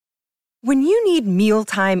When you need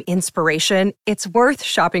mealtime inspiration, it's worth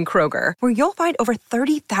shopping Kroger, where you'll find over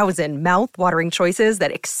 30,000 mouth-watering choices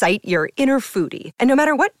that excite your inner foodie. And no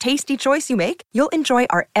matter what tasty choice you make, you'll enjoy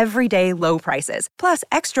our everyday low prices, plus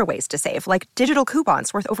extra ways to save, like digital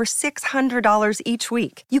coupons worth over $600 each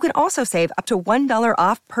week. You can also save up to $1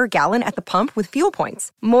 off per gallon at the pump with fuel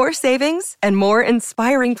points. More savings and more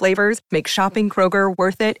inspiring flavors make shopping Kroger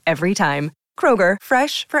worth it every time. Kroger,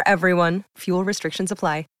 fresh for everyone. Fuel restrictions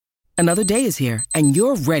apply. Another day is here, and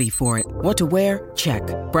you're ready for it. What to wear? Check.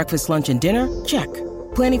 Breakfast, lunch, and dinner? Check.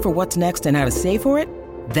 Planning for what's next and how to save for it?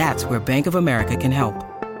 That's where Bank of America can help.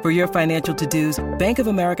 For your financial to-dos, Bank of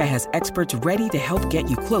America has experts ready to help get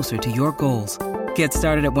you closer to your goals. Get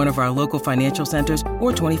started at one of our local financial centers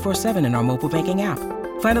or 24/7 in our mobile banking app.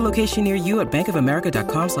 Find a location near you at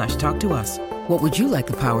bankofamerica.com/talktous. What would you like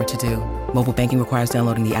the power to do? Mobile banking requires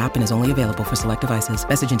downloading the app and is only available for select devices.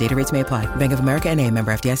 Message and data rates may apply. Bank of America N.A.,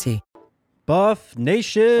 member FDIC. Buff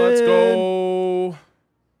Nation. Let's go.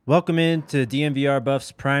 Welcome into DNVR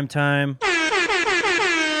Buffs Primetime.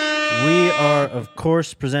 We are, of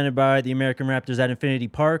course, presented by the American Raptors at Infinity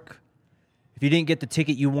Park. If you didn't get the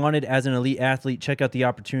ticket you wanted as an elite athlete, check out the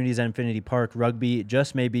opportunities at Infinity Park. Rugby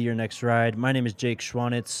just may be your next ride. My name is Jake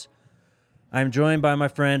Schwanitz. I'm joined by my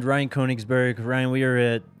friend Ryan Koenigsberg. Ryan, we are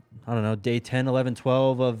at, day 10, 11,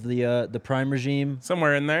 12 of the Prime regime.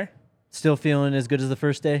 Somewhere in there. Still feeling as good as the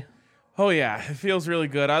first day? Oh, yeah. It feels really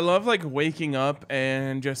good. I love, waking up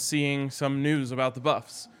and just seeing some news about the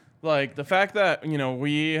Buffs. Like, the fact that,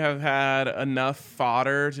 we have had enough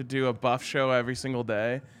fodder to do a Buff show every single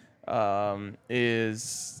day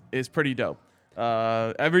is pretty dope.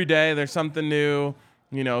 Every day there's something new.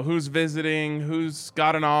 Who's visiting, who's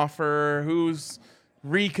got an offer, who's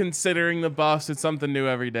reconsidering the Buffs. It's something new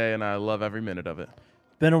every day, and I love every minute of it.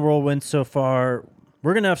 Been a whirlwind so far.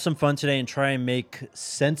 We're going to have some fun today and try and make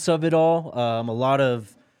sense of it all. A lot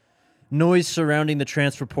of noise surrounding the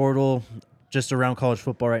transfer portal just around college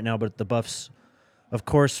football right now, but the Buffs, of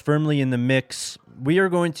course, firmly in the mix. We are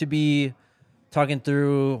going to be talking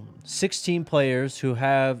through 16 players who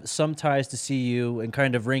have some ties to CU and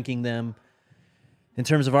kind of ranking them in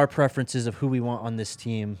terms of our preferences of who we want on this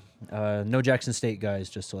team. No Jackson State guys,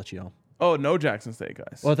 just to let you know. Oh, no Jackson State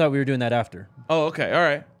guys. Well, I thought we were doing that after. Oh, okay. All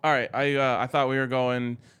right. I thought we were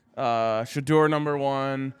going Shedeur number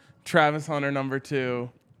 1, Travis Hunter number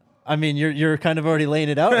 2. I mean, you're kind of already laying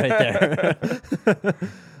it out right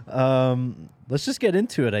there. Let's just get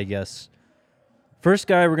into it, I guess. First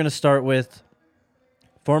guy we're going to start with,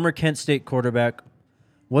 former Kent State quarterback,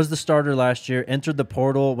 was the starter last year, entered the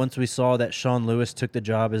portal once we saw that Sean Lewis took the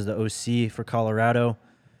job as the OC for Colorado.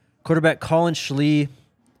 Quarterback Colin Schlee,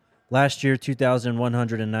 last year,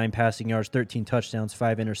 2,109 passing yards, 13 touchdowns,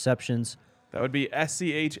 5 interceptions. That would be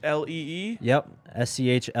Schlee? Yep,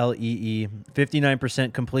 Schlee.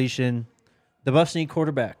 59% completion. The Buffs need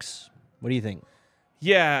quarterbacks. What do you think?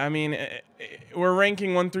 Yeah, I mean, we're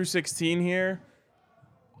ranking 1 through 16 here.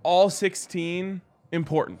 All 16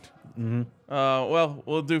 important. Mm-hmm. Well,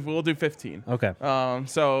 we'll do 15. Okay.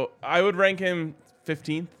 So I would rank him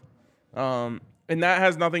 15th. And that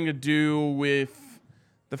has nothing to do with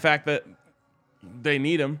the fact that they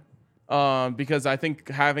need him. Because I think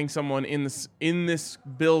having someone in this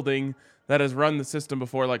building that has run the system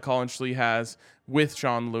before, like Colin Schlee has with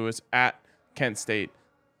Sean Lewis at Kent State,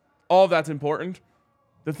 all of that's important.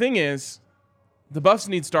 The thing is, the Buffs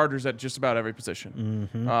need starters at just about every position.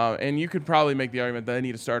 Mm-hmm. And you could probably make the argument that they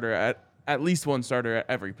need a starter at least one starter at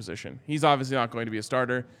every position. He's obviously not going to be a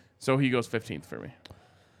starter, so he goes 15th for me.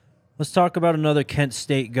 Let's talk about another Kent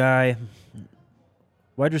State guy.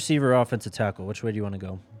 Wide receiver, offensive tackle. Which way do you want to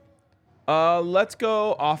go? Let's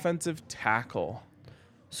go offensive tackle.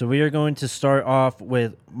 So we are going to start off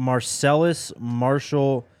with Marcellus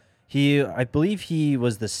Marshall. I believe he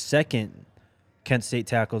was the second Kent State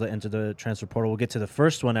tackle to enter the transfer portal. We'll get to the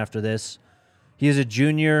first one after this. He is a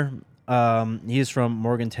junior. He is from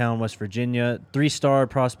Morgantown, West Virginia. 3-star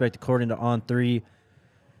prospect according to On3.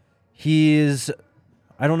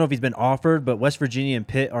 I don't know if he's been offered, but West Virginia and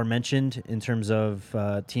Pitt are mentioned in terms of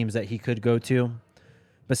teams that he could go to.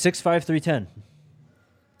 But 6'5", 310.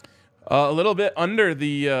 A little bit under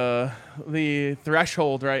the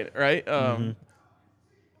threshold, right? Mm-hmm.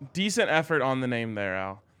 Decent effort on the name there,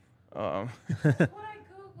 Al. What I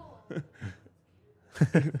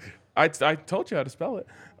Google. I told you how to spell it.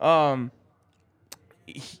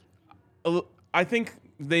 I think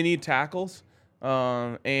they need tackles,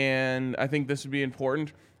 and I think this would be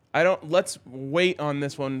important. Let's wait on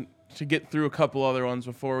this one to get through a couple other ones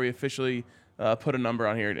before we officially put a number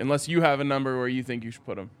on here. Unless you have a number where you think you should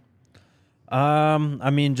put them. I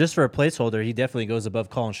mean, just for a placeholder, he definitely goes above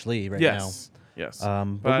Colin Schlee right now. Yes.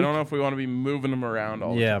 But I don't know if we want to be moving him around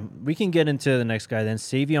all the time. We can get into the next guy then.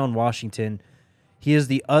 Savion Washington. He is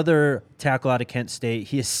the other tackle out of Kent State.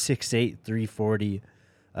 He is 6'8", 340.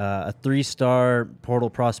 A 3-star portal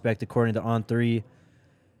prospect according to On3.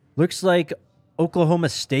 Looks like Oklahoma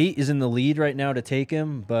State is in the lead right now to take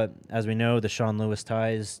him, but as we know, the Sean Lewis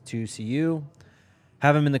ties to CU.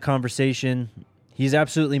 Have him in the conversation. He's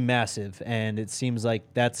absolutely massive, and it seems like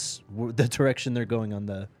that's the direction they're going in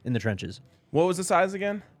the trenches. What was the size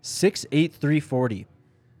again? 6'8", 340.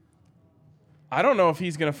 I don't know if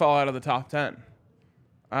he's going to fall out of the top 10.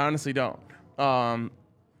 I honestly don't.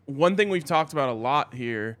 One thing we've talked about a lot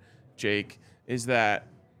here, Jake, is that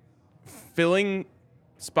filling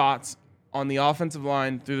spots on the offensive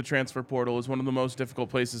line through the transfer portal is one of the most difficult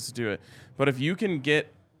places to do it. But if you can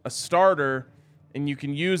get a starter and you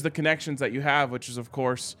can use the connections that you have, which is, of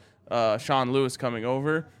course, Sean Lewis coming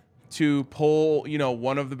over, to pull,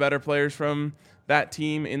 one of the better players from that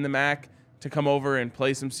team in the MAC to come over and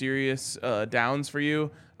play some serious downs for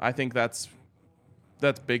you, I think that's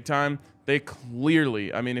big time. They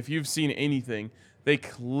clearly, if you've seen anything, they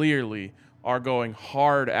clearly are going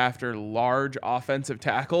hard after large offensive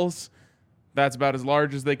tackles. That's about as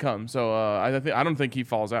large as they come. So I don't think he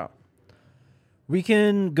falls out. We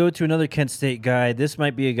can go to another Kent State guy. This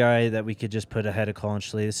might be a guy that we could just put ahead of Colin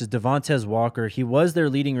Schlee. This is Devontae Walker. He was their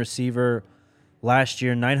leading receiver last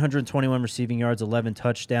year, 921 receiving yards, 11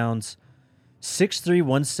 touchdowns. 6'3",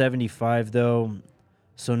 175, though.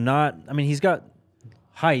 So he's got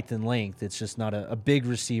height and length. It's just not a big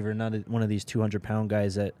receiver, not one of these 200-pound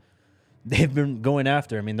guys that they've been going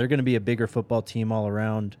after. They're going to be a bigger football team all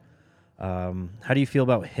around. How do you feel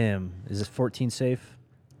about him? Is this 14 safe?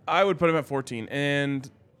 I would put him at 14, and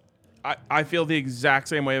I feel the exact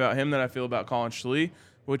same way about him that I feel about Colin Schlee,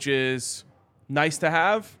 which is nice to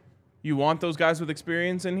have. You want those guys with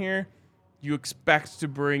experience in here. You expect to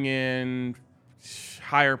bring in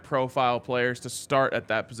higher profile players to start at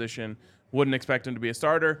that position. Wouldn't expect him to be a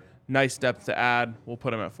starter. Nice depth to add. We'll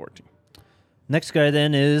put him at 14. Next guy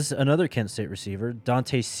then is another Kent State receiver,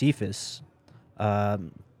 Dante Cephas.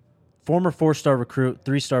 Former 4-star recruit,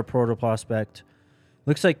 3-star portal prospect.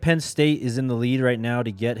 Looks like Penn State is in the lead right now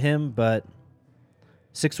to get him, but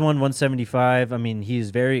 6'1", 175. He's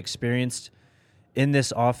very experienced in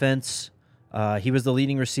this offense. He was the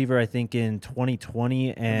leading receiver, I think, in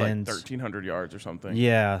 2020. And 1,300 yards or something.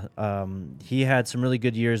 Yeah. He had some really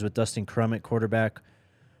good years with Dustin Crum at quarterback.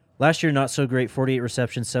 Last year, not so great. 48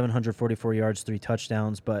 receptions, 744 yards, 3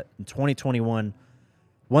 touchdowns. But in 2021,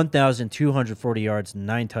 1,240 yards,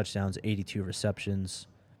 9 touchdowns, 82 receptions.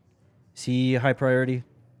 Is he a high priority?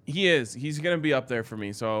 He is. He's going to be up there for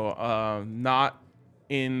me. So not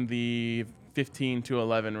in the 15 to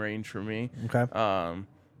 11 range for me. Okay.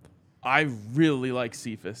 I really like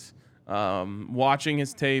Cephas. Watching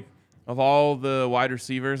his tape, of all the wide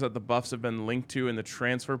receivers that the Buffs have been linked to in the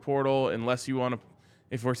transfer portal, unless you want to,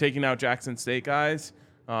 if we're taking out Jackson State guys,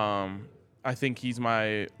 I think he's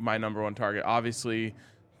my number one target. Obviously,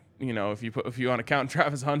 if you want to count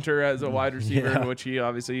Travis Hunter as a wide receiver, which he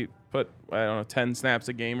obviously put 10 snaps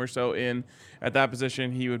a game or so in at that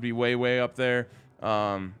position, he would be way, way up there.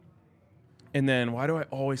 And then why do I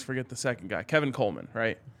always forget the second guy? Kevin Coleman,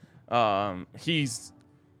 right? He's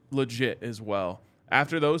legit as well.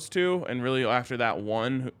 After those two, and really after that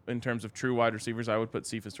one, in terms of true wide receivers, I would put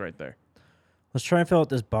Cephas right there. Let's try and fill out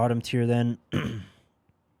this bottom tier then.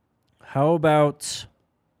 How about...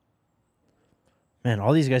 Man,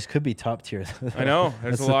 all these guys could be top tier. I know.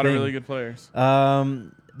 There's a lot of really good players.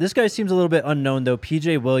 This guy seems a little bit unknown, though.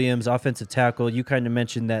 P.J. Williams, offensive tackle. You kind of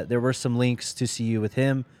mentioned that there were some links to CU with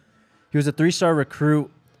him. He was a 3-star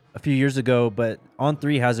recruit a few years ago, but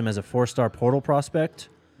On3 has him as a 4-star portal prospect.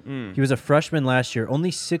 He was a freshman last year.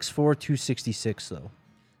 Only 6'4", 266, though.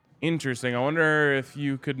 Interesting. I wonder if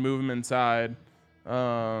you could move him inside.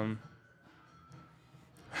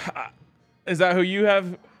 Is that who you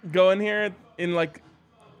have going here in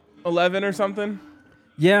 11 or something?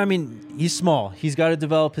 Yeah, he's small. He's got to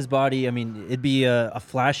develop his body. It'd be a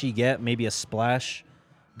flashy get, maybe a splash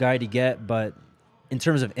guy to get, but in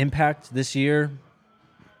terms of impact this year,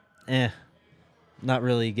 not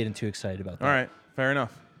really getting too excited about that. All right, fair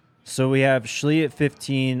enough. So we have Schlee at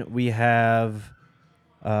 15. We have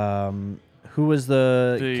who was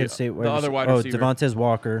the Kent State the other wide receiver? Devontae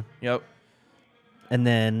Walker. Yep. And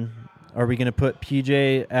then are we going to put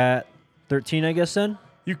PJ at 13, I guess, then?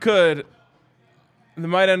 You could. They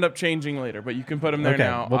might end up changing later, but you can put him there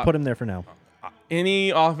now. We'll put him there for now.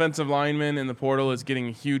 Any offensive lineman in the portal is getting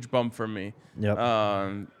a huge bump from me.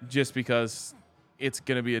 Yep. Just because it's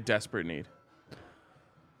going to be a desperate need.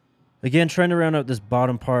 Again, trying to round out this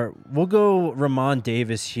bottom part, we'll go Ramon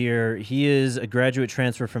Davis here. He is a graduate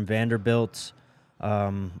transfer from Vanderbilt.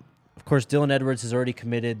 Of course, Dylan Edwards has already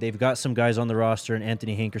committed. They've got some guys on the roster, and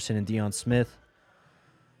Anthony Hankerson and Deion Smith.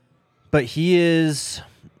 But he is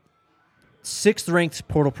 6th-ranked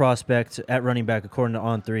portal prospect at running back, according to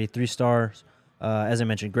On3. 3 stars, as I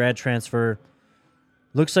mentioned, grad transfer.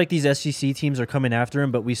 Looks like these SEC teams are coming after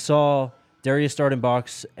him, but we saw Darius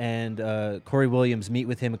Dardenbox and Corey Williams meet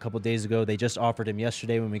with him a couple days ago. They just offered him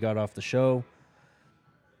yesterday when we got off the show.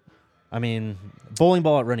 I mean, bowling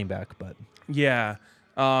ball at running back, but... Yeah.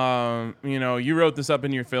 You wrote this up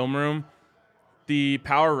in your film room. The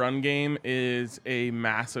power run game is a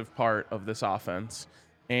massive part of this offense.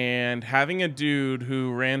 And having a dude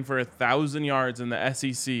who ran for 1,000 yards in the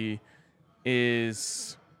SEC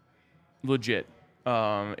is legit.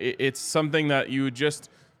 It's something that you would just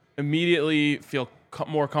immediately feel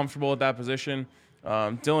more comfortable at that position.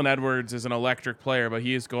 Dylan Edwards is an electric player, but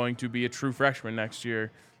he is going to be a true freshman next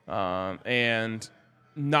year. And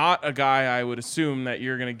not a guy I would assume that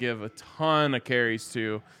you're going to give a ton of carries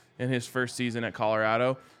to in his first season at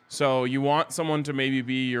Colorado. So you want someone to maybe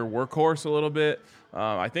be your workhorse a little bit.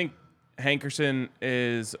 I think Hankerson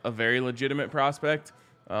is a very legitimate prospect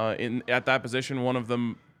at that position. One of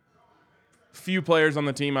the few players on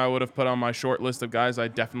the team I would have put on my short list of guys I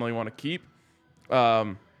definitely want to keep.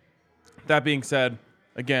 That being said,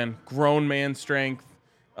 again, grown man strength,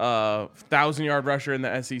 1,000-yard rusher in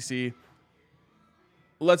the SEC.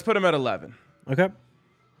 Let's put him at 11. Okay.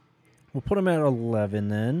 We'll put him at 11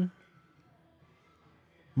 then.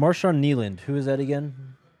 Marshawn Nealand. Who is that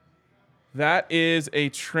again? That is a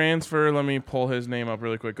transfer. Let me pull his name up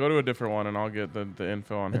really quick. Go to a different one, and I'll get the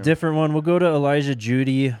info on him. A different one. We'll go to Elijah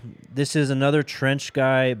Judy. This is another trench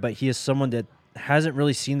guy, but he is someone that hasn't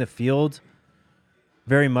really seen the field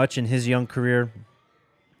very much in his young career.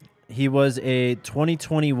 He was a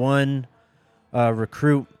 2021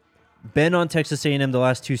 recruit. Been on Texas A&M the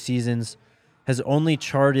last 2 seasons. Has only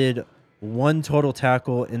charted 1 total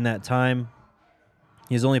tackle in that time.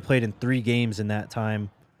 He's only played in 3 games in that time.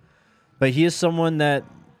 But he is someone that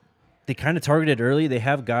they kind of targeted early. They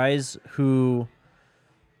have guys who,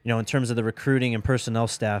 in terms of the recruiting and personnel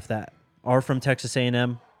staff that are from Texas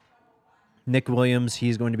A&M. Nick Williams,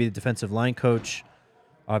 he's going to be the defensive line coach.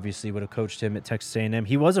 Obviously would have coached him at Texas A&M.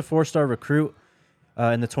 He was a 4-star recruit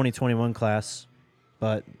in the 2021 class,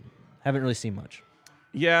 but haven't really seen much.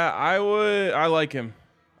 Yeah, I like him.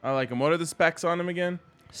 What are the specs on him again?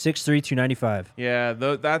 6'3", 295. Yeah,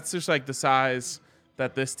 that's just like the size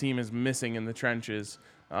that this team is missing in the trenches.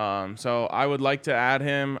 So I would like to add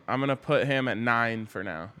him. I'm going to put him at 9 for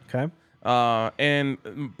now. Okay. And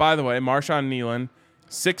by the way, Marshawn Nealand,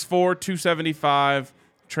 6'4", 275,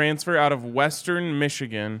 transfer out of Western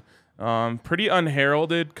Michigan. Pretty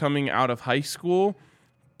unheralded coming out of high school,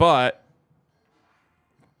 but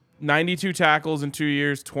 92 tackles in 2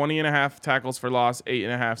 years, 20.5 tackles for loss,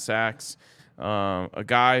 8.5 sacks. A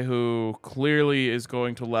guy who clearly is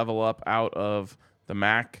going to level up out of the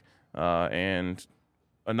MAC, and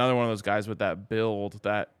another one of those guys with that build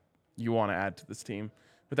that you want to add to this team.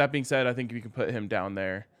 With that being said, I think we can put him down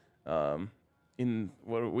there.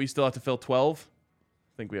 We still have to fill 12.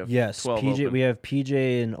 I think we have 12 PJ. open. We have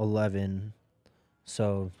PJ in 11.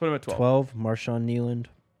 So Put him at 12. 12, Marshawn Nealand.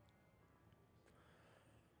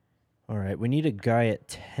 All right, we need a guy at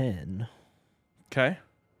 10. Okay.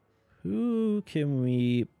 Who can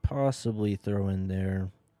we possibly throw in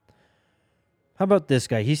there? How about this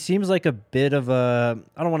guy? He seems like a bit of a,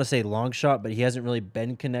 I don't want to say long shot, but he hasn't really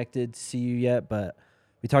been connected to CU yet. But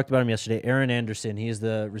we talked about him yesterday. Aaron Anderson. He is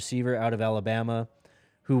the receiver out of Alabama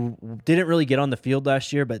who didn't really get on the field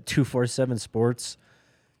last year, but 247 Sports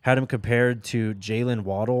had him compared to Jalen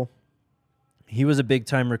Waddle. He was a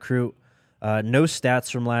big-time recruit. No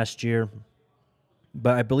stats from last year,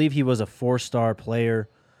 but I believe he was a 4-star player.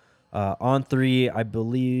 On3, I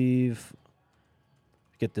believe,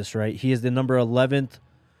 get this right, he is the number 11th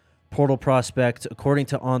portal prospect according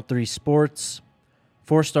to On3 Sports.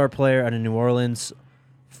 4-star player out of New Orleans.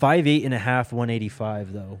 5'8.5",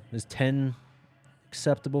 185 though. Is 10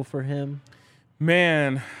 acceptable for him?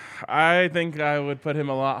 Man, I think I would put him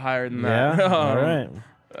a lot higher than that. Yeah, all right.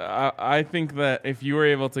 I think that if you were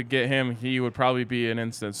able to get him, he would probably be an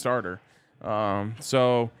instant starter.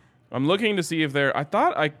 So I'm looking to see if I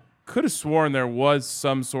thought I could have sworn there was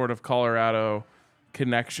some sort of Colorado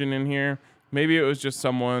connection in here. Maybe it was just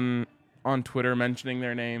someone on Twitter mentioning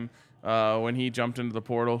their name when he jumped into the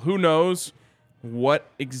portal. Who knows what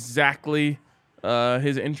exactly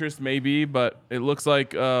his interest may be, but it looks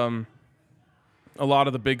like a lot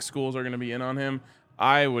of the big schools are going to be in on him.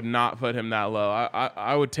 I would not put him that low.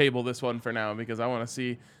 I would table this one for now because I want to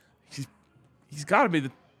see. He's got to be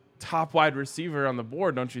the top wide receiver on the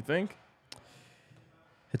board, don't you think?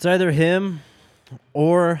 It's either him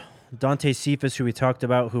or Dante Cephas, who we talked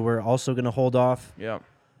about, who we're also going to hold off. Yeah.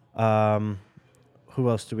 Who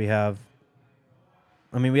else do we have?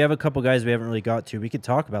 I mean, we have a couple guys we haven't really got to. We could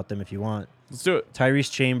talk about them if you want. Let's do it.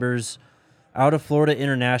 Tyrese Chambers, out of Florida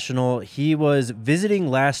International. He was visiting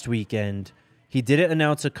last weekend. He didn't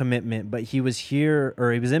announce a commitment, but he was here,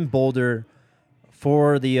 or he was in Boulder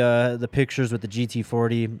for the pictures with the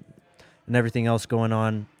GT40 and everything else going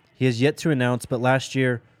on. He has yet to announce, but last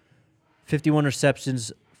year, 51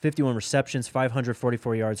 receptions,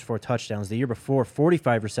 544 yards, 4 touchdowns. The year before,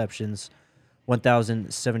 45 receptions,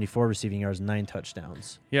 1,074 receiving yards, 9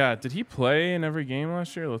 touchdowns. Yeah, did he play in every game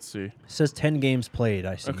last year? Let's see. It says 10 games played,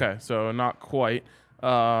 I see. Okay, so not quite.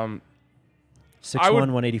 6'1",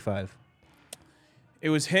 185. It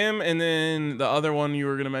was him, and then the other one you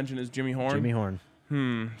were going to mention is Jimmy Horn. Jimmy Horn.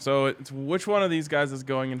 So it's which one of these guys is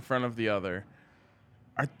going in front of the other?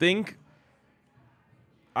 I think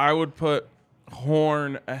I would put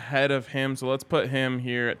Horn ahead of him, so let's put him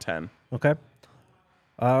here at 10. Okay.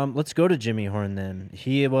 Let's go to Jimmy Horn then.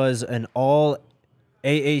 He was an all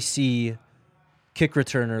AAC kick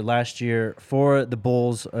returner last year for the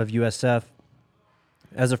Bulls of USF.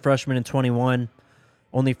 As a freshman in 21,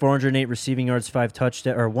 only 408 receiving yards, 1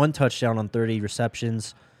 touchdown on 30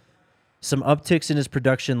 receptions. Some upticks in his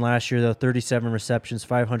production last year, though. 37 receptions,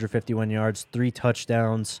 551 yards, 3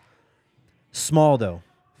 touchdowns. Small, though.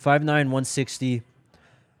 5'9", 160.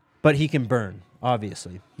 But he can burn,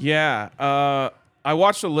 obviously. Yeah. I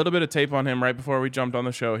watched a little bit of tape on him right before we jumped on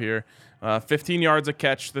the show here. 15 yards a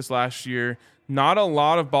catch this last year. Not a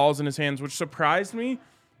lot of balls in his hands, which surprised me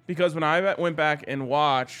because when I went back and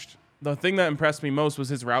watched, the thing that impressed me most was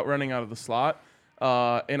his route running out of the slot.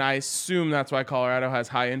 And I assume that's why Colorado has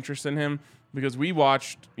high interest in him because we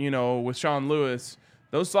watched, with Sean Lewis,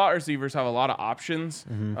 those slot receivers have a lot of options,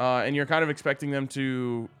 and you're kind of expecting them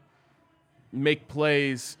to make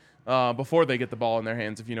plays before they get the ball in their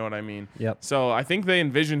hands, if you know what I mean. Yep. So I think they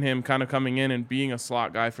envision him kind of coming in and being a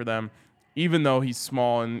slot guy for them, even though he's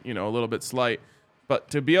small and, a little bit slight. But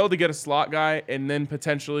to be able to get a slot guy and then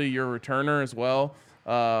potentially your returner as well,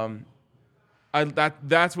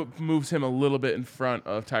 that's what moves him a little bit in front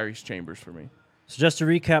of Tyrese Chambers for me. So just to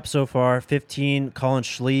recap so far, 15, Colin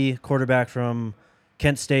Schlee, quarterback from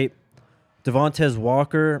Kent State. Devontae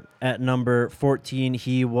Walker at number 14.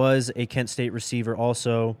 He was a Kent State receiver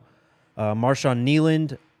also. Marshawn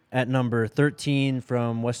Nealand at number 13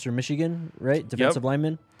 from Western Michigan, right? Defensive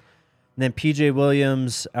lineman. And then P.J.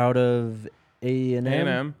 Williams out of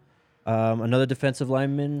A&M. Another defensive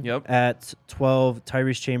lineman at 12.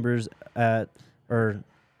 Tyrese Chambers I don't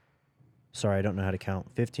know how to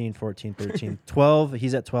count. 15, 14, 13, 12.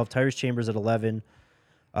 He's at 12. Tyrese Chambers at 11.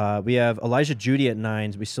 We have Elijah Judy at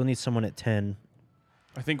 9. We still need someone at 10.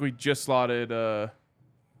 I think we just slotted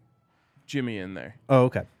Jimmy in there. Oh,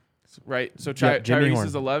 okay. Right. So Jimmy Tyrese Horn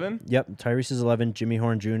is 11? Yep. Tyrese is 11. Jimmy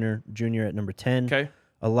Horn Jr. at number 10. Okay.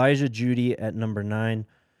 Elijah Judy at number 9.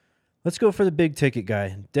 Let's go for the big ticket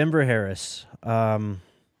guy, Denver Harris.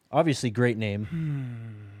 Obviously, great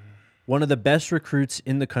name. One of the best recruits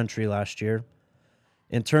in the country last year.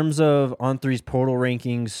 In terms of On3's portal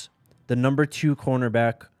rankings, the number 2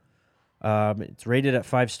 cornerback. It's rated at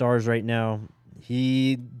 5 stars right now.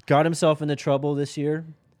 He got himself into trouble this year.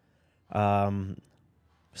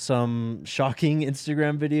 Some shocking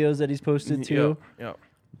Instagram videos that he's posted too. Yep.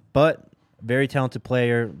 But very talented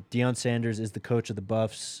player. Deion Sanders is the coach of the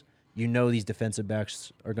Buffs. You know these defensive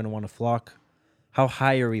backs are going to want to flock. How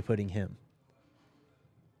high are we putting him?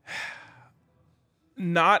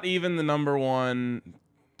 Not even the number 1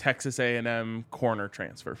 Texas A&M corner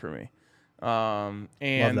transfer for me. And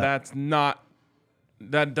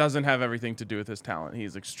that doesn't have everything to do with his talent.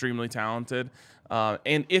 He's extremely talented.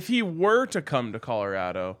 And if he were to come to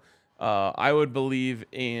Colorado, I would believe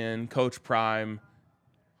in Coach Prime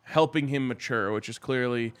helping him mature, which has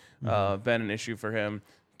clearly been an issue for him.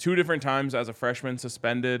 2 different times as a freshman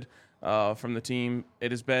suspended from the team.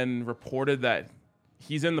 It has been reported that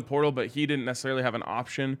he's in the portal, but he didn't necessarily have an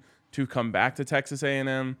option to come back to Texas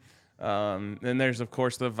A&M. Then there's, of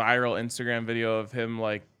course, the viral Instagram video of him,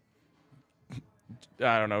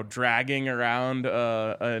 dragging around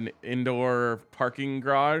an indoor parking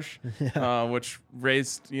garage, which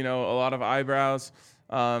raised, a lot of eyebrows.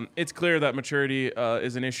 It's clear that maturity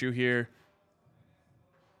is an issue here.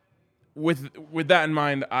 With that in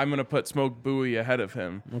mind, I'm going to put Smoke Bowie ahead of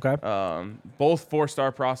him. Okay. Both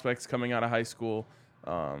 4-star prospects coming out of high school.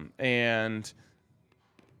 And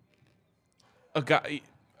a guy.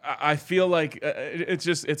 I feel like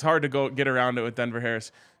it's hard to get around it with Denver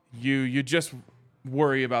Harris. You just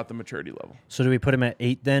worry about the maturity level. So do we put him at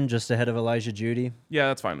 8 then, just ahead of Elijah Jeudy? Yeah,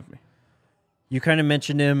 that's fine with me. You kind of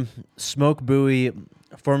mentioned him, Smoke Bowie,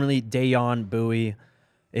 formerly Dayon Bowie,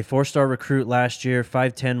 a 4-star recruit last year,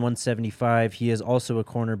 5'10", 175. He is also a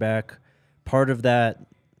cornerback, part of that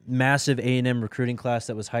massive A&M recruiting class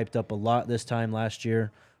that was hyped up a lot this time last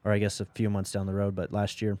year, or I guess a few months down the road, but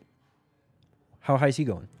last year. How high is he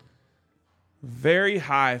going? Very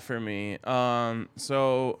high for me.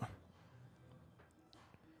 So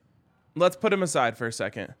let's put him aside for a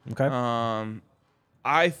second. Okay.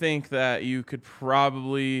 I think that you could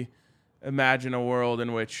probably imagine a world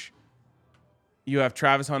in which you have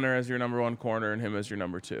Travis Hunter as your number 1 corner and him as your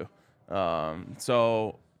number 2.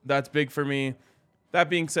 So that's big for me. That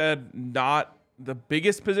being said, not the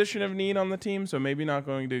biggest position of need on the team, so maybe not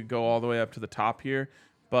going to go all the way up to the top here,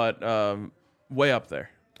 but way up there.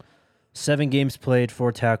 7 games played,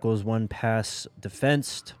 4 tackles, 1 pass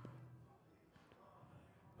defensed.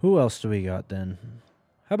 Who else do we got then?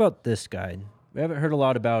 How about this guy? We haven't heard a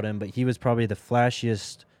lot about him, but he was probably the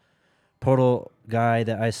flashiest portal guy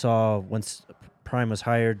that I saw once Prime was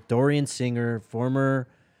hired. Dorian Singer, former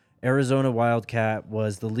Arizona Wildcat,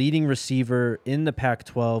 was the leading receiver in the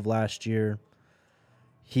Pac-12 last year.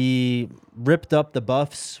 He ripped up the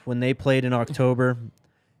Buffs when they played in October.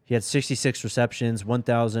 He had 66 receptions,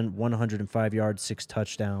 1,105 yards, 6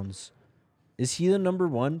 touchdowns. Is he the number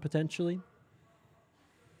 1 potentially?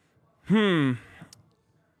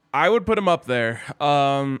 I would put him up there.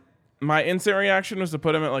 My instant reaction was to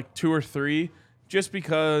put him at like 2 or 3, just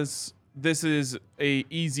because this is a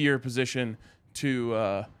easier position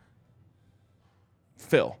to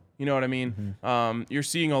fill. You know what I mean? Mm-hmm. You're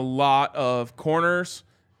seeing a lot of corners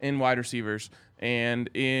and wide receivers, and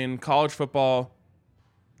in college football,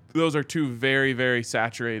 those are 2 very, very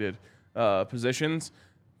saturated positions.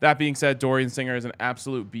 That being said, Dorian Singer is an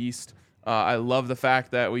absolute beast. I love the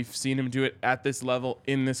fact that we've seen him do it at this level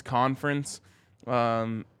in this conference.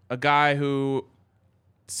 A guy who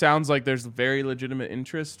sounds like there's very legitimate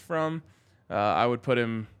interest from. I would put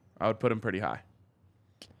him pretty high.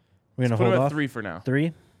 We're gonna put hold him off at 3 for now.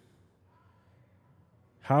 3.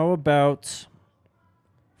 How about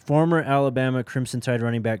former Alabama Crimson Tide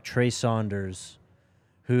running back Trey Saunders,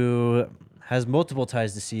 who has multiple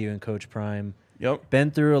ties to CU and Coach Prime? Yep. Been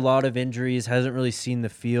through a lot of injuries, hasn't really seen the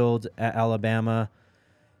field at Alabama.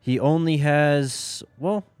 He only has,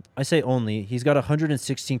 well, I say only, he's got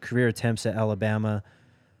 116 career attempts at Alabama.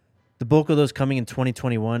 The bulk of those coming in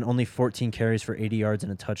 2021, only 14 carries for 80 yards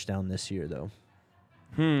and a touchdown this year, though.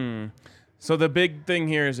 So the big thing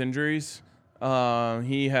here is injuries.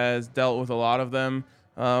 He has dealt with a lot of them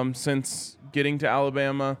since getting to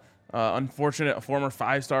Alabama. Unfortunate, a former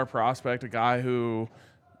 5-star prospect, a guy who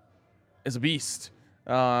is a beast,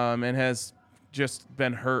 and has just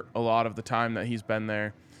been hurt a lot of the time that he's been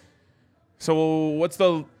there. So what's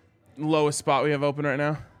the lowest spot we have open right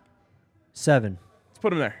now? 7. Let's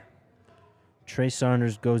put him there. Trey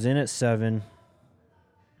Saunders goes in at 7.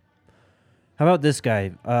 How about this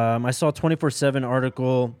guy? I saw a 24/7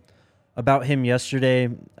 article about him yesterday.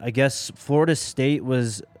 I guess Florida State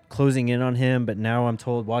was closing in on him, but now I'm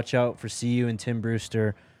told watch out for CU and Tim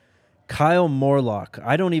Brewster. Kyle Morlock.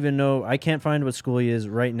 I don't even know. I can't find what school he is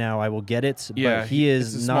right now. I will get it. Yeah, but he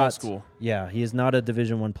is it's a not. small school. Yeah, he is not a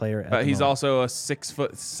Division I player. But he's moment. also a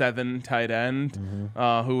 6'7" tight end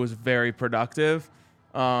who was very productive.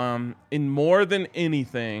 In more than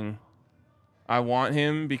anything, I want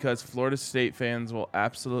him because Florida State fans will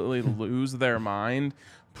absolutely lose their mind.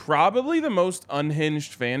 Probably the most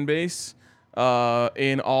unhinged fan base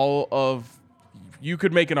in all of. You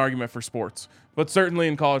could make an argument for sports, but certainly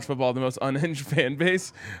in college football, the most unhinged fan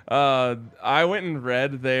base. I went and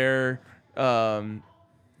read their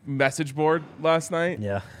message board last night.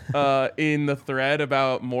 Yeah. In the thread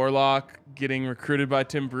about Morlock getting recruited by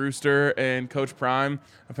Tim Brewster and Coach Prime.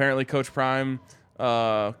 Apparently, Coach Prime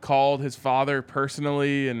called his father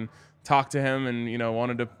personally and talked to him, and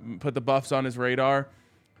wanted to put the Buffs on his radar.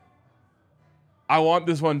 I want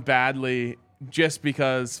this one badly, just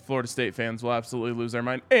because Florida State fans will absolutely lose their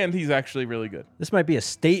mind, and he's actually really good. This might be a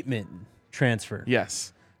statement transfer.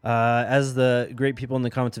 Yes. As the great people in the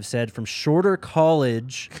comments have said, from Shorter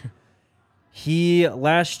College, he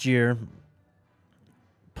last year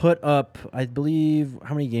put up, I believe,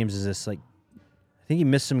 how many games is this? I think he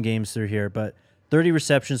missed some games through here, but 30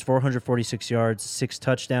 receptions, 446 yards, 6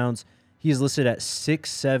 touchdowns. He is listed at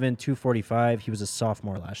 6'7", 245. He was a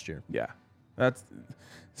sophomore last year. Yeah. That's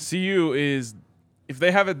CU is, if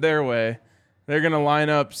they have it their way, They're going to line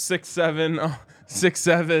up 6'7", 6'7",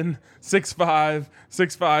 6'5", 6'5", 6'5",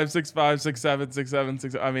 6'7", 6'7",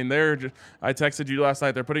 6'7". I mean, they're just, I texted you last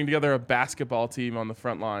night. They're putting together a basketball team on the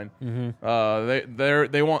front line.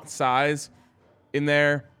 They want size in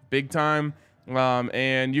there, big time.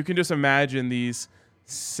 And you can just imagine these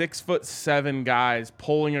 6'7" guys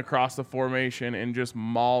pulling across the formation and just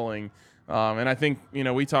mauling. And I think,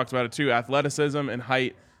 we talked about it too. Athleticism and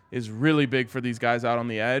height is really big for these guys out on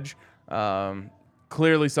the edge.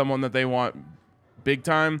 Clearly someone that they want big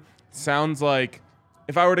time. Sounds like,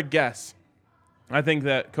 if I were to guess, I think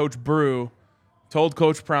that Coach Brew told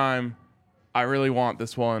Coach Prime, I really want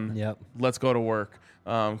this one. Yep. Let's go to work.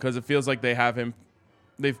 Because it feels like they've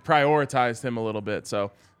prioritized him a little bit.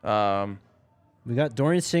 So we got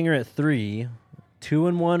Dorian Singer at 3. 2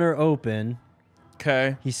 and 1 are open.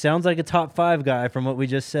 Okay. He sounds like a top 5 guy from what we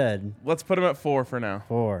just said. Let's put him at 4 for now.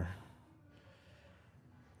 4.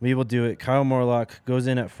 We will do it. Kyle Morlock goes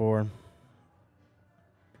in at 4.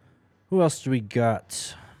 Who else do we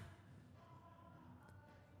got?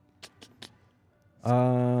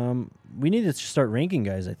 We need to start ranking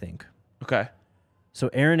guys, I think. Okay. So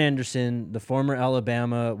Aaron Anderson, the former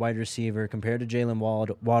Alabama wide receiver, compared to Jalen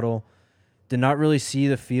Waddle, did not really see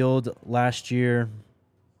the field last year,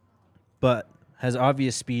 but has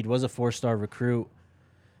obvious speed, was a 4-star recruit,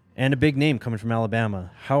 and a big name coming from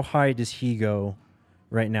Alabama. How high does he go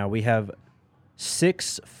right now? We have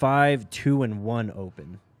 6, 5, 2, and 1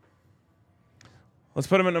 open. Let's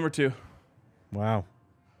put him at number 2. Wow.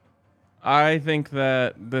 I think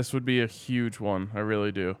that this would be a huge one. I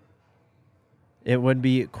really do. It would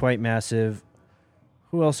be quite massive.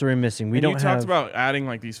 Who else are we missing? You talked about adding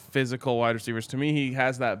like these physical wide receivers. To me, he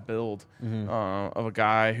has that build of a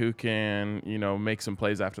guy who can, make some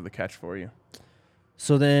plays after the catch for you.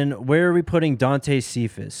 So then where are we putting Dante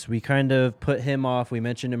Cephas? We kind of put him off. We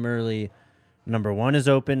mentioned him early. Number 1 is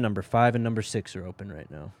open. Number 5 and number 6 are open right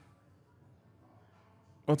now.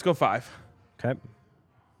 Let's go 5. Okay.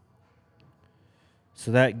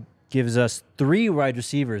 So that gives us 3 wide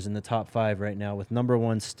receivers in the top 5 right now, with number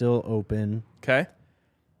 1 still open. Okay.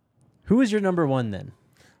 Who is your number 1 then?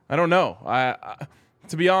 I don't know. I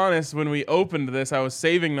to be honest, when we opened this, I was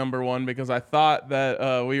saving number 1 because I thought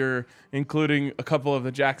that we were including a couple of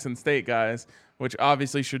the Jackson State guys, which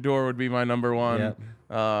obviously Shedeur would be my number 1. Yep.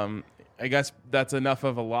 I guess that's enough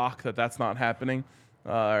of a lock that that's not happening,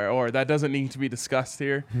 or that doesn't need to be discussed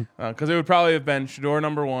here, because it would probably have been Shedeur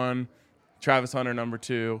number 1, Travis Hunter number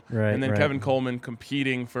 2, and then Kevin Coleman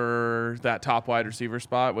competing for that top wide receiver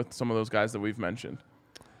spot with some of those guys that we've mentioned.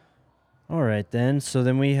 All right, then. So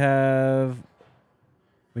then we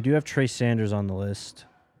do have Trey Sanders on the list.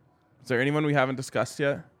 Is there anyone we haven't discussed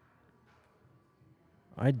yet?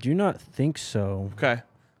 I do not think so. Okay.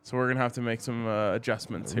 So we're going to have to make some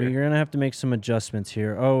adjustments here. We're going to have to make some adjustments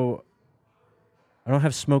here. Oh, I don't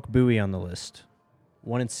have Smoke Bowie on the list.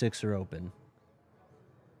 1 and 6 are open.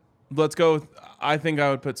 Let's go. I think I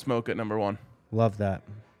would put Smoke at number 1. Love that.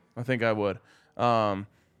 I think I would.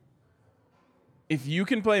 If you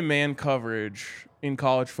can play man coverage in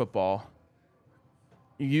college football,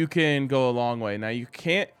 you can go a long way. Now, you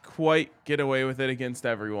can't quite get away with it against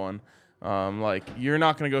everyone. You're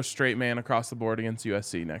not going to go straight man across the board against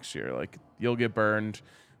USC next year. You'll get burned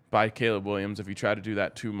by Caleb Williams if you try to do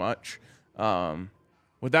that too much.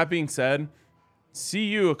 With that being said,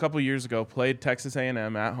 CU a couple years ago played Texas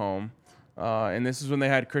A&M at home, and this is when they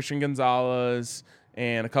had Christian Gonzalez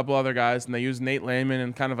and a couple other guys, and they used Nate Lehman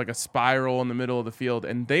in kind of like a spiral in the middle of the field,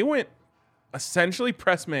 and they went essentially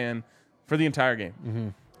press man for the entire game.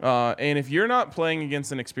 Mm-hmm. And if you're not playing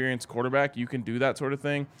against an experienced quarterback, you can do that sort of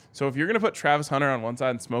thing. So if you're going to put Travis Hunter on one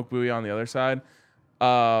side and Smoke Bowie on the other side,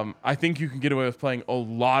 I think you can get away with playing a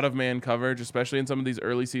lot of man coverage, especially in some of these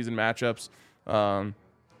early season matchups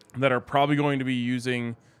that are probably going to be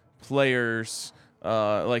using players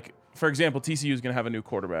for example, TCU is going to have a new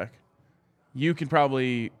quarterback. You can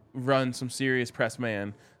probably run some serious press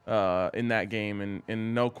man in that game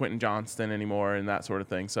and no Quentin Johnston anymore and that sort of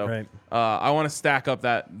thing. So right. I want to stack up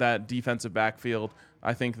that defensive backfield.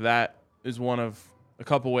 I think that is one of a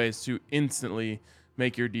couple ways to instantly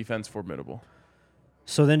make your defense formidable.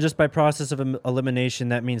 So then just by process of elimination,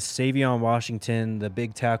 that means Savion Washington, the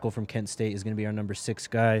big tackle from Kent State, is going to be our number 6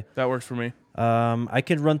 guy. That works for me. I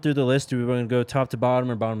could run through the list. Do we want to go top to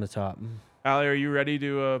bottom or bottom to top? Allie, are you ready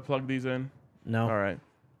to plug these in? No. All right.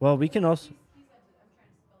 Well, we can also...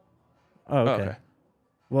 Oh, okay. Okay.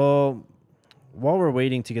 Well, while we're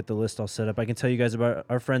waiting to get the list all set up, I can tell you guys about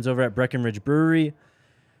our friends over at Breckenridge Brewery,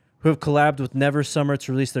 who have collabed with Never Summer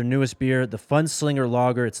to release their newest beer, the Fun Slinger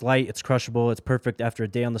Lager. It's light, it's crushable, it's perfect after a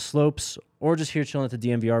day on the slopes, or just here chilling at the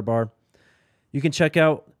DMVR bar. You can check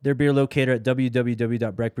out their beer locator at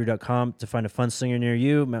www.breckbrew.com to find a fun slinger near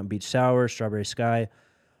you. Mountain Beach Sour, Strawberry Sky,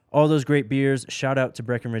 all those great beers. Shout out to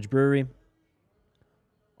Breckenridge Brewery.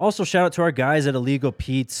 Also, shout out to our guys at Illegal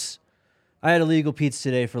Pete's. I had Illegal Pete's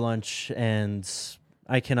today for lunch, and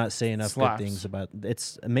I cannot say enough good things about it.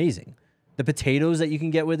 It's amazing. The potatoes that you can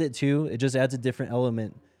get with it, too, it just adds a different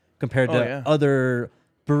element compared to other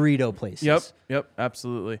burrito places. Yep,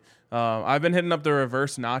 absolutely. I've been hitting up the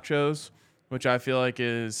reverse nachos, which I feel like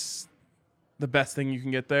is the best thing you can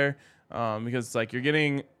get there, because it's like you're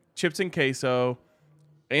getting chips and queso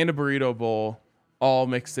and a burrito bowl all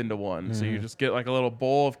mixed into one. Mm-hmm. So you just get like a little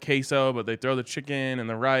bowl of queso, but they throw the chicken and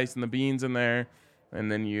the rice and the beans in there,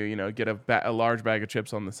 and then you get a large bag of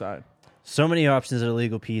chips on the side. So many options at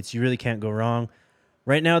Illegal Pete's. You really can't go wrong.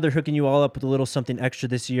 Right now, they're hooking you all up with a little something extra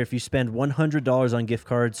this year. If you spend $100 on gift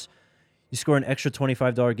cards, you score an extra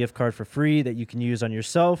 $25 gift card for free that you can use on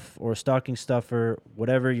yourself or a stocking stuffer,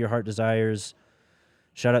 whatever your heart desires.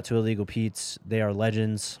 Shout out to Illegal Pete's. They are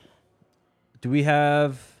legends. Do we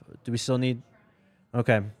still need?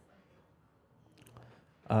 Okay.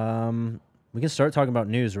 We can start talking about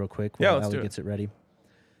news real quick while Ali gets it ready.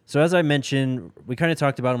 So as I mentioned, we kind of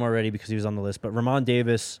talked about him already because he was on the list, but Ramon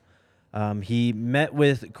Davis, he met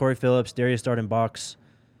with Corey Phillips, Darius Darden-Box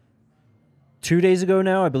 2 days ago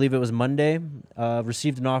now. I believe it was Monday.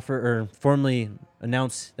 Received an offer, or formally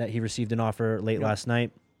announced that he received an offer late last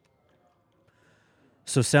night.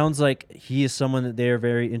 So sounds like he is someone that they are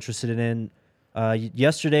very interested in.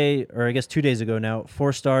 Yesterday, or I guess 2 days ago now,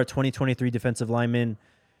 4-star 2023 defensive lineman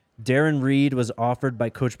Darren Reed was offered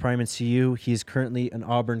by Coach Prime and CU. He's currently an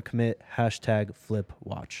Auburn commit.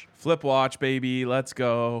 #FlipWatch. FlipWatch, baby. Let's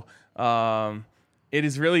go. It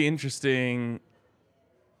is really interesting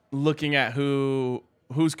looking at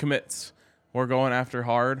whose commits we're going after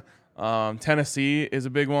hard. Tennessee is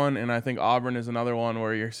a big one, and I think Auburn is another one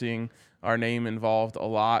where you're seeing our name involved a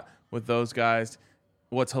lot with those guys.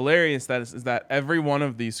 What's hilarious is that every one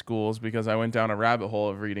of these schools, because I went down a rabbit hole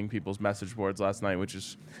of reading people's message boards last night, which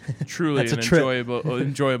is truly an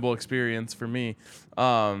enjoyable experience for me.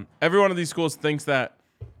 Every one of these schools thinks that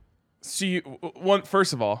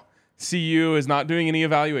first of all, CU is not doing any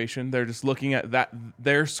evaluation. They're just looking at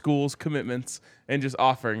their school's commitments and just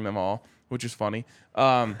offering them all, which is funny.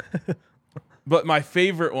 But my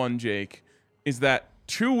favorite one, Jake, is that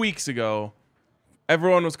 2 weeks ago,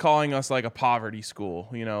 everyone was calling us like a poverty school,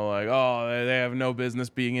 like, oh, they have no business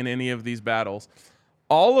being in any of these battles.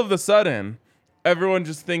 All of a sudden, everyone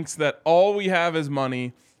just thinks that all we have is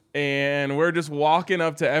money, and we're just walking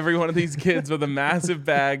up to every one of these kids with a massive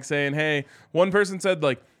bag saying, hey, one person said,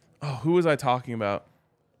 like, oh, who was I talking about?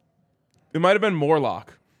 It might have been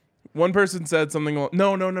Morlock. One person said something,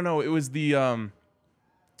 no. It was the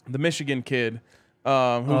Michigan kid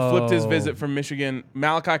who flipped his visit from Michigan,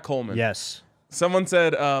 Malachi Coleman. Yes. Someone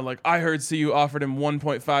said, I heard CU offered him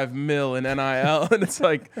 $1.5 million in NIL. And it's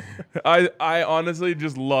like, I honestly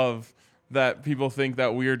just love that people think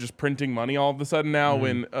that we are just printing money all of a sudden now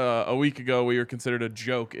when a week ago we were considered a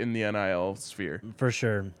joke in the NIL sphere. For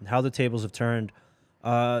sure. How the tables have turned.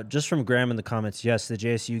 Just from Graham in the comments, yes, the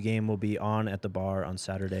JSU game will be on at the bar on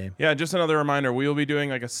Saturday. Yeah, just another reminder. We will be doing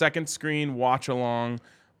like a second screen watch along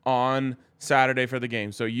on Saturday for the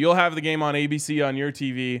game. So you'll have the game on ABC on your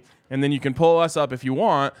TV, and then you can pull us up if you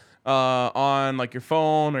want on like your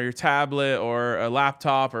phone or your tablet or a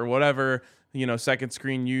laptop or whatever, second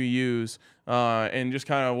screen you use, and just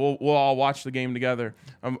kind of we'll all watch the game together.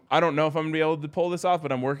 I don't know if I'm going to be able to pull this off,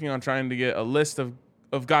 but I'm working on trying to get a list of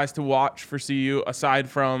guys to watch for CU aside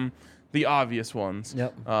from the obvious ones.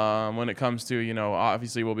 Yep. When it comes to,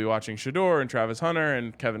 obviously we'll be watching Shedeur and Travis Hunter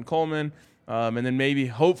and Kevin Coleman. And then maybe,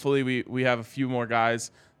 hopefully, we have a few more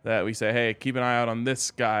guys that we say, hey, keep an eye out on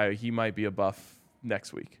this guy. He might be a buff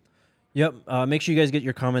next week. Yep. Make sure you guys get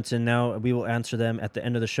your comments in now. We will answer them at the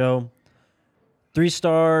end of the show.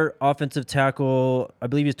 3-star offensive tackle, I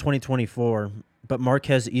believe he's 2024, but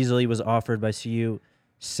Marquez easily was offered by CU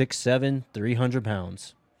 6'7", 300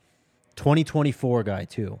 pounds. 2024 guy,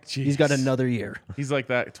 too. Jeez. He's got another year. He's like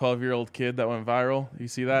that 12-year-old kid that went viral. You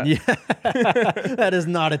see that? Yeah. That is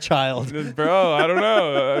not a child. Bro, I don't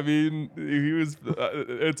know. I mean, he was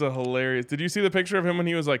it's a hilarious. Did you see the picture of him when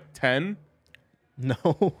he was like 10?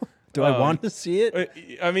 No. Do I want to see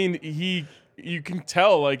it? I mean, you can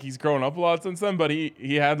tell like he's grown up a lot since then, but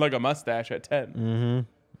he had like a mustache at 10.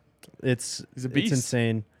 Mm-hmm. He's a beast. It's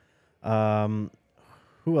insane.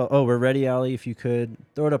 Who else? Oh, we're ready, Ali. If you could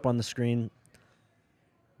throw it up on the screen.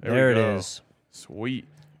 There it is. Sweet.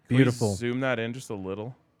 Beautiful. Zoom that in just a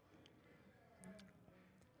little.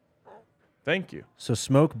 Thank you. So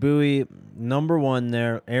Smoke Bowie, number 1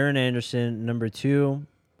 there. Aaron Anderson, number 2.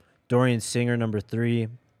 Dorian Singer, number 3.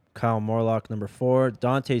 Kyle Morlock, number 4.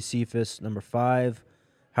 Dante Cephas, number 5.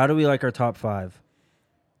 How do we like our top 5?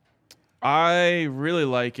 I really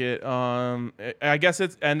like it. I guess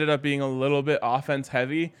it's ended up being a little bit offense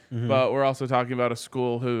heavy, but we're also talking about a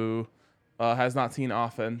school who has not seen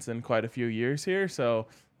offense in quite a few years here. So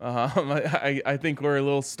I think we're a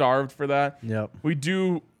little starved for that. Yep. We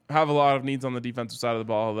do have a lot of needs on the defensive side of the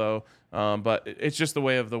ball, though. But it's just the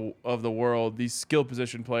way of the world. These skill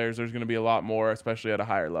position players, there's going to be a lot more, especially at a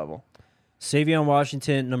higher level. Savion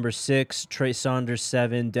Washington, number 6. Trey Saunders,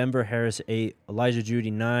 7. Denver Harris, 8. Elijah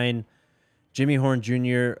Judy, 9. Jimmy Horn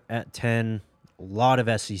Jr. at 10. A lot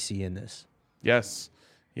of SEC in this. Yes.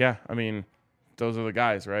 Yeah, I mean, those are the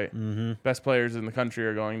guys, right? Mm-hmm. Best players in the country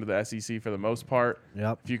are going to the SEC for the most part.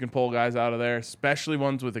 Yep. If you can pull guys out of there, especially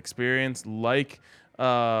ones with experience, like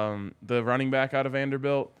the running back out of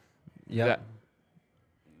Vanderbilt, Yep.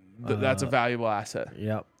 that's a valuable asset.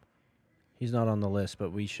 Yep. He's not on the list,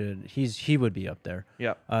 but we should. He would be up there.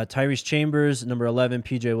 Yeah. Tyrese Chambers, number 11.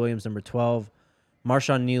 PJ Williams, number 12.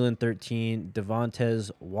 Marshawn Nealon, 13.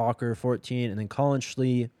 Devontae Walker, 14. And then Colin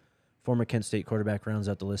Schlee, former Kent State quarterback, rounds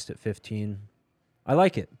out the list at 15. I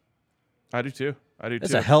like it. I do too.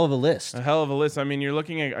 That's a hell of a list. A hell of a list. I mean, you're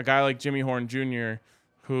looking at a guy like Jimmy Horn Jr.,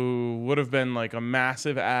 who would have been like a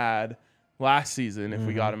massive ad last season if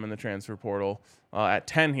we got him in the transfer portal at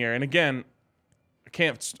 10 here. And again, I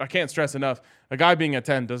can't stress enough, a guy being at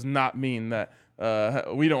 10 does not mean that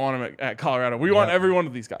we don't want him at Colorado. We want every one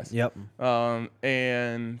of these guys. Yep.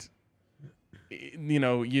 And, you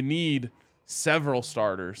know, you need several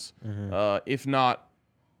starters. If not,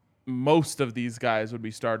 most of these guys would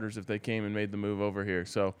be starters if they came and made the move over here.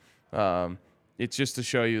 So it's just to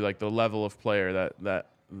show you like the level of player that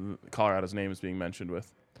Colorado's name is being mentioned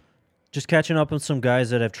with. Just catching up on some guys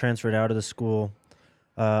that have transferred out of the school.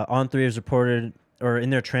 On3 has reported, or in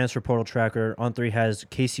their transfer portal tracker, On3 has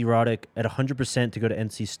Casey Roddick at 100% to go to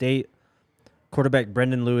NC State. Quarterback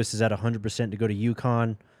Brendan Lewis is at 100% to go to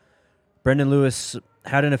UConn. Brendan Lewis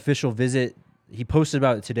had an official visit. He posted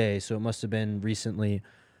about it today, so it must have been recently.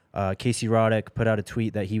 Casey Roddick put out a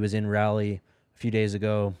tweet that he was in Raleigh a few days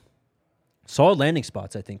ago. Solid landing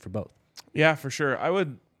spots, I think, for both. Yeah, for sure.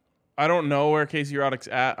 I don't know where Casey Roddick's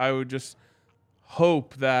at. I would just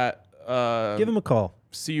hope that give him a call.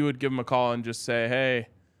 CU would give him a call and just say, hey,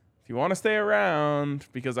 if you want to stay around,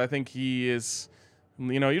 because I think he is,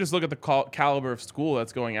 you know, you just look at the caliber of school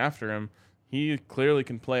that's going after him. He clearly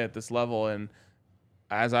can play at this level. And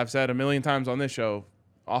as I've said a million times on this show,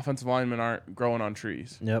 offensive linemen aren't growing on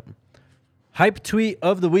trees. Yep. Hype tweet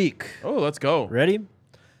of the week. Oh, let's go. Ready?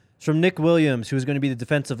 It's from Nick Williams, who is going to be the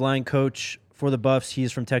defensive line coach for the Buffs.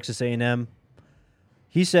 He's from Texas A&M.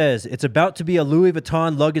 He says, it's about to be a Louis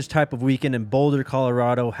Vuitton luggage type of weekend in Boulder,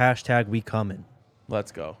 Colorado. # we coming.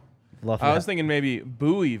 Let's go. Love that. I was thinking maybe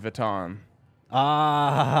Bowie Vuitton.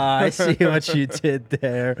 Ah, I see what you did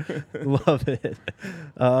there. Love it.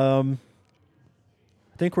 I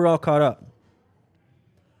think we're all caught up.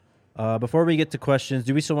 Before we get to questions,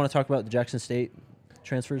 do we still want to talk about the Jackson State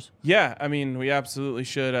transfers? Yeah, I mean, we absolutely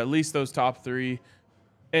should. At least those top 3.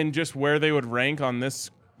 And just where they would rank on this,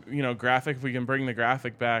 you know, graphic, if we can bring the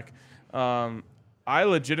graphic back. I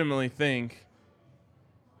legitimately think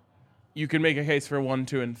you can make a case for 1,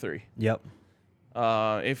 2, and 3. Yep.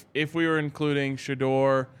 If we were including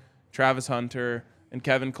Shedeur, Travis Hunter, and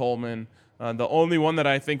Kevin Coleman, the only one that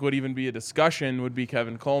I think would even be a discussion would be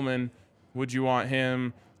Kevin Coleman. Would you want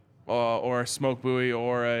him or a Smoke Bowie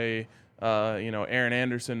or a Aaron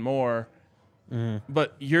Anderson more?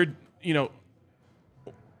 But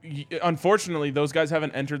unfortunately, those guys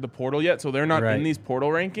haven't entered the portal yet, so they're not in these portal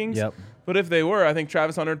rankings. Yep. But if they were, I think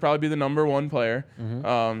Travis Hunter would probably be the number 1 player.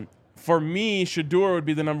 For me, Shedeur would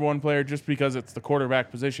be the number 1 player just because it's the quarterback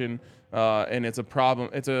position, and it's a problem.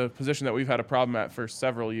 It's a position that we've had a problem at for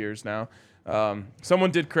several years now. Someone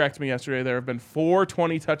did correct me yesterday. There have been 4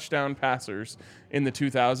 20-touchdown passers in the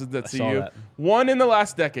 2000s at CU. One in the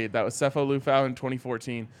last decade. That was Sefo Lufau in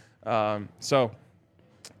 2014.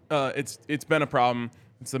 It's been a problem.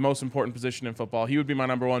 It's the most important position in football. He would be my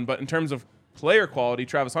number 1. But in terms of player quality,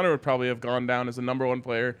 Travis Hunter would probably have gone down as the number 1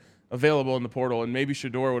 player available in the portal, and maybe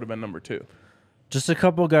Shedeur would have been number 2. Just a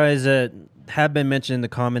couple guys that have been mentioned in the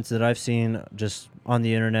comments that I've seen just on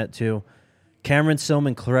the internet too. Cameron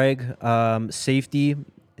Silman Craig, safety,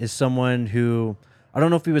 is someone who, I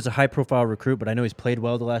don't know if he was a high-profile recruit, but I know he's played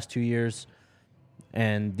well the last 2 years.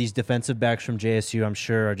 And these defensive backs from JSU, I'm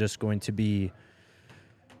sure, are just going to be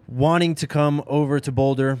wanting to come over to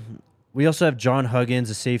Boulder. We also have John Huggins,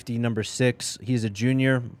 a safety, number 6. He's a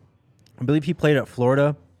junior. I believe he played at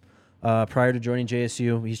Florida prior to joining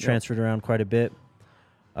JSU. He's transferred around quite a bit.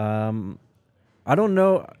 I don't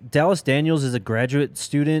know. Dallas Daniels is a graduate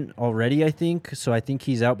student already, I think. So I think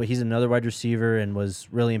he's out, but he's another wide receiver and was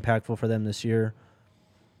really impactful for them this year.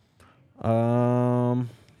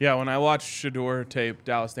 Yeah, when I watched Shedeur tape,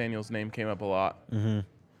 Dallas Daniels' name came up a lot. Mm-hmm.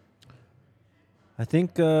 I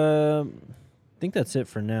think that's it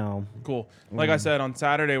for now. Cool. Like I said, on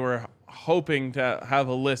Saturday, we're hoping to have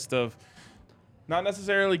a list of not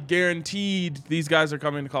necessarily guaranteed these guys are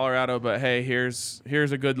coming to Colorado, but hey, here's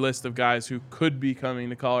a good list of guys who could be coming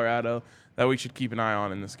to Colorado that we should keep an eye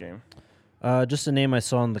on in this game. Just a name I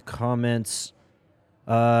saw in the comments.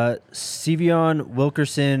 Sevion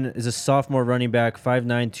Wilkerson is a sophomore running back,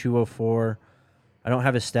 5'9", 204. I don't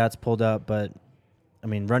have his stats pulled up, but I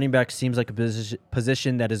mean, running back seems like a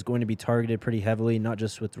position that is going to be targeted pretty heavily, not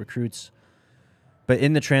just with recruits. But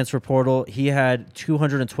in the transfer portal, he had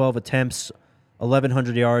 212 attempts,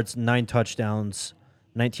 1,100 yards, 9 touchdowns,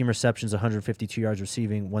 19 receptions, 152 yards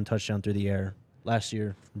receiving, 1 touchdown through the air last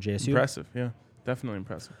year from JSU. Impressive, yeah. Definitely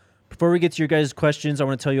impressive. Before we get to your guys' questions, I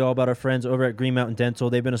want to tell you all about our friends over at Green Mountain Dental.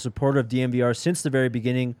 They've been a supporter of DNVR since the very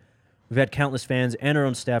beginning. We've had countless fans and our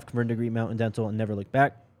own staff convert to Green Mountain Dental and never look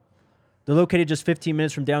back. They're located just 15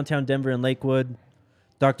 minutes from downtown Denver and Lakewood.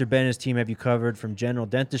 Dr. Ben and his team have you covered from general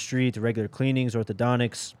dentistry to regular cleanings,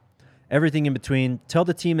 orthodontics, everything in between. Tell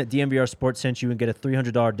the team that DNVR Sports sent you and get a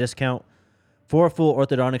 $300 discount for a full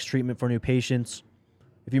orthodontics treatment for new patients.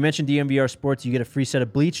 If you mention DNVR Sports, you get a free set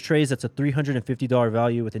of bleach trays. That's a $350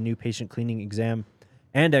 value with a new patient cleaning exam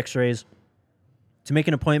and x-rays. To make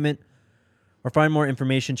an appointment or find more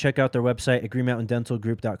information, check out their website at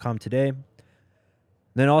greenmountaindentalgroup.com today.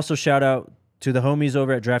 Then also shout out to the homies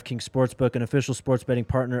over at DraftKings Sportsbook, an official sports betting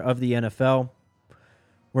partner of the NFL.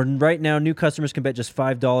 Where right now, new customers can bet just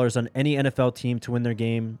 $5 on any NFL team to win their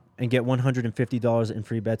game and get $150 in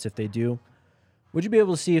free bets if they do. Would you be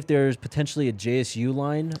able to see if there's potentially a JSU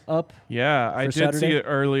line up? Yeah, I did Saturday? see it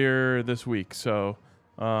earlier this week. So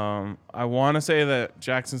I want to say that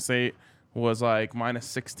Jackson State was like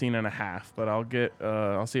minus 16.5, but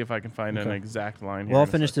I'll see if I can find an exact line here. Well, I'll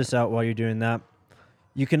finish this out while you're doing that.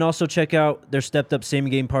 You can also check out their stepped-up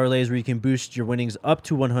same-game parlays where you can boost your winnings up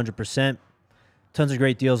to 100%. Tons of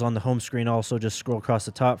great deals on the home screen also. Just scroll across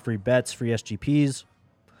the top. Free bets, free SGPs.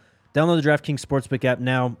 Download the DraftKings Sportsbook app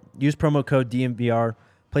now. Use promo code DNVR.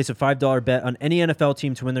 Place a $5 bet on any NFL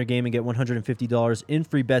team to win their game and get $150 in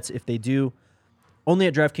free bets if they do. Only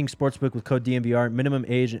at DraftKings Sportsbook with code DNVR. Minimum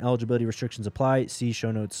age and eligibility restrictions apply. See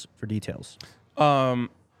show notes for details.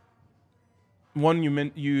 One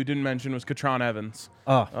you didn't mention was Katron Evans.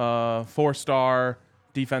 4-star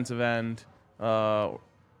defensive end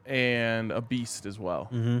and a beast as well.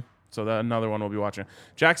 Mm-hmm. So that another one we'll be watching.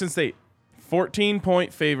 Jackson State,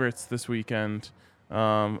 14-point favorites this weekend.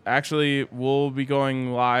 Actually, we'll be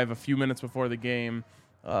going live a few minutes before the game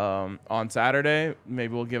on Saturday.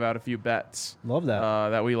 Maybe we'll give out a few bets. Love that.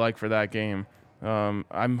 That we like for that game.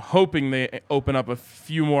 I'm hoping they open up a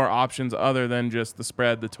few more options other than just the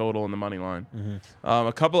spread, the total, and the money line. Mm-hmm.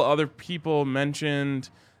 A couple other people mentioned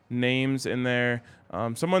names in there.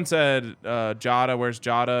 Someone said Jada. Where's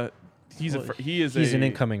Jada? He's an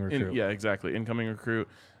incoming recruit. Yeah, exactly, incoming recruit.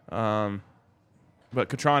 But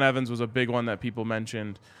Katron Evans was a big one that people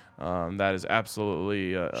mentioned. That is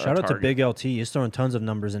absolutely a Shout out to target. Big LT. He's throwing tons of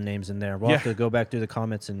numbers and names in there. We'll have to go back through the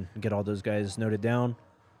comments and get all those guys noted down.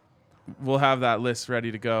 We'll have that list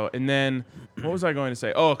ready to go. And then, what was I going to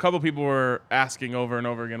say? Oh, a couple people were asking over and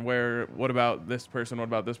over again, what about this person? What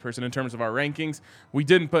about this person? In terms of our rankings, we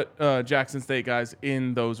didn't put Jackson State guys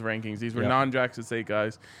in those rankings. These were non-Jackson State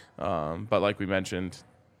guys. But like we mentioned,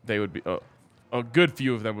 they would be a good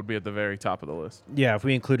few of them would be at the very top of the list. Yeah, if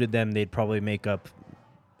we included them, they'd probably make up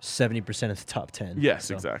 70% of the top 10. Yes,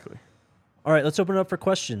 exactly. All right, let's open it up for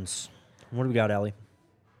questions. What do we got, Allie?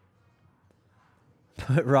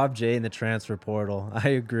 Put Rob J in the transfer portal. I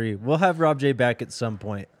agree. We'll have Rob J back at some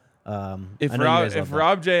point. If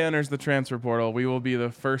Rob J enters the transfer portal, we will be the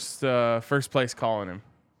first place calling him.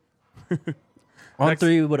 On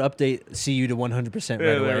 3 would update CU to 100%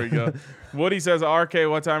 right away. There we go. Woody says, RK,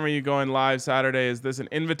 what time are you going live Saturday? Is this an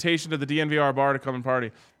invitation to the DNVR bar to come and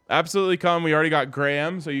party? Absolutely come. We already got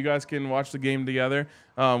Graham, so you guys can watch the game together.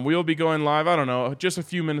 We'll be going live, I don't know, just a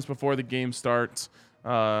few minutes before the game starts,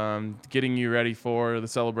 getting you ready for the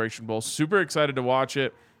Celebration Bowl. Super excited to watch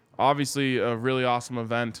it. Obviously, a really awesome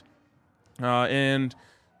event. And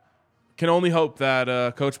can only hope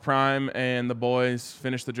that Coach Prime and the boys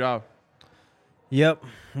finish the job. Yep.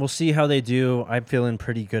 We'll see how they do. I'm feeling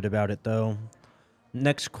pretty good about it, though.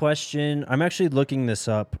 Next question. I'm actually looking this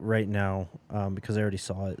up right now because I already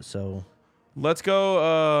saw it. So Let's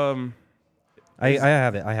go. I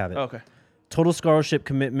have it. Okay. Total scholarship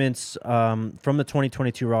commitments from the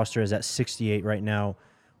 2022 roster is at 68 right now,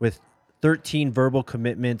 with 13 verbal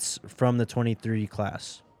commitments from the 23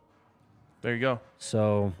 class. There you go.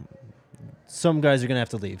 So some guys are going to have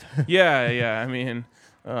to leave. Yeah. I mean,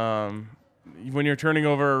 when you're turning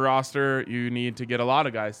over a roster, you need to get a lot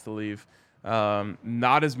of guys to leave.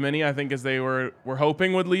 Not as many, I think, as they were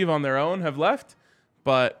hoping would leave on their own have left,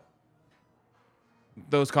 but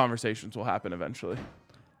those conversations will happen eventually.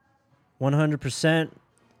 100%.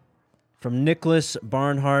 From Nicholas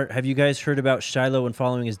Barnhart, have you guys heard about Shiloh and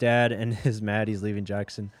following his dad and is mad he's leaving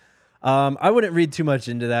Jackson? I wouldn't read too much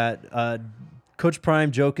into that. Coach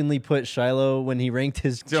Prime jokingly put Shiloh when he ranked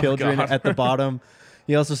his children at the bottom.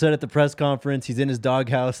 He also said at the press conference he's in his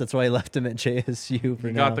doghouse. That's why he left him at JSU for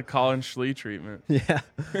now. Got the Colin Schlee treatment. Yeah.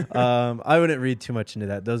 I wouldn't read too much into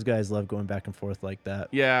that. Those guys love going back and forth like that.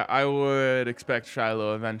 Yeah, I would expect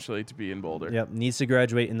Shiloh eventually to be in Boulder. Yep. Needs to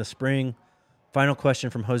graduate in the spring. Final question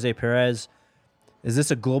from Jose Perez. Is this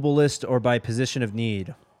a global list or by position of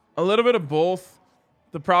need? A little bit of both.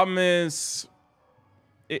 The problem is,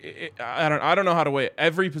 I don't know how to weigh it.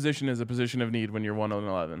 Every position is a position of need when you're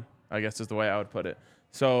 1-11, I guess is the way I would put it.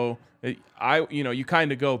 So you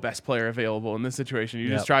kind of go best player available in this situation. You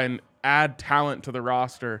just try and add talent to the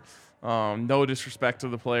roster. No disrespect to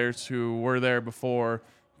the players who were there before,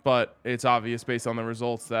 but it's obvious based on the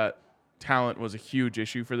results that talent was a huge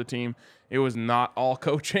issue for the team. It was not all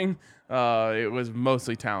coaching. It was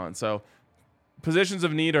mostly talent. So positions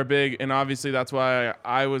of need are big, and obviously that's why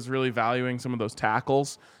I was really valuing some of those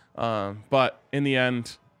tackles. But in the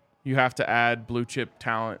end, you have to add blue chip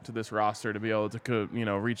talent to this roster to be able to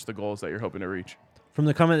reach the goals that you're hoping to reach. From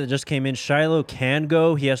the comment that just came in, Shiloh can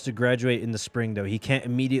go. He has to graduate in the spring, though. He can't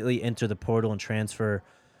immediately enter the portal and transfer,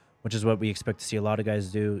 which is what we expect to see a lot of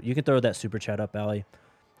guys do. You can throw that super chat up, Allie.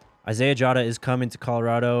 Isaiah Jada is coming to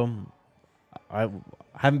Colorado. I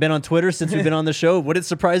haven't been on Twitter since we've been on the show. Would it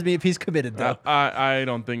surprise me if he's committed, though? I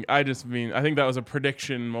don't think. I think that was a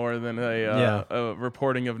prediction more than a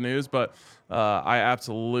reporting of news. But I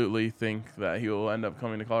absolutely think that he will end up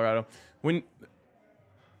coming to Colorado. When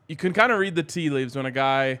you can kind of read the tea leaves when a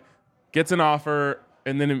guy gets an offer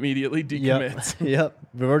and then immediately decommits. Yep.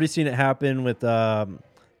 We've already seen it happen with Dylan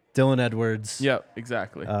Edwards. Yep,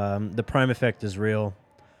 exactly. The prime effect is real.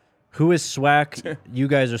 Who is SWAC? You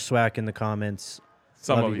guys are SWAC in the comments.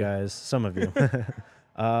 Some of you guys. Some of you.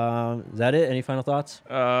 Is that it? Any final thoughts?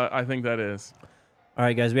 I think that is. All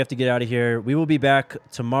right, guys, we have to get out of here. We will be back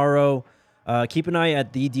tomorrow. Keep an eye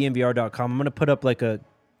at thednvr.com. I'm going to put up like a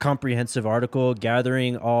comprehensive article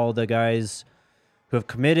gathering all the guys who have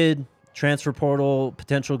committed, transfer portal,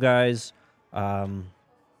 potential guys,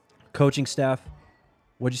 coaching staff.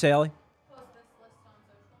 What'd you say, Allie?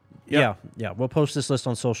 Yep. Yeah. We'll post this list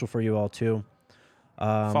on social for you all, too.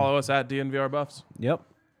 Follow us at DNVR Buffs. Yep.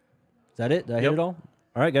 Is that it? Did I hit it all?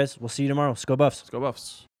 All right, guys. We'll see you tomorrow. Let's go Buffs. Let's go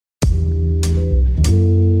Buffs.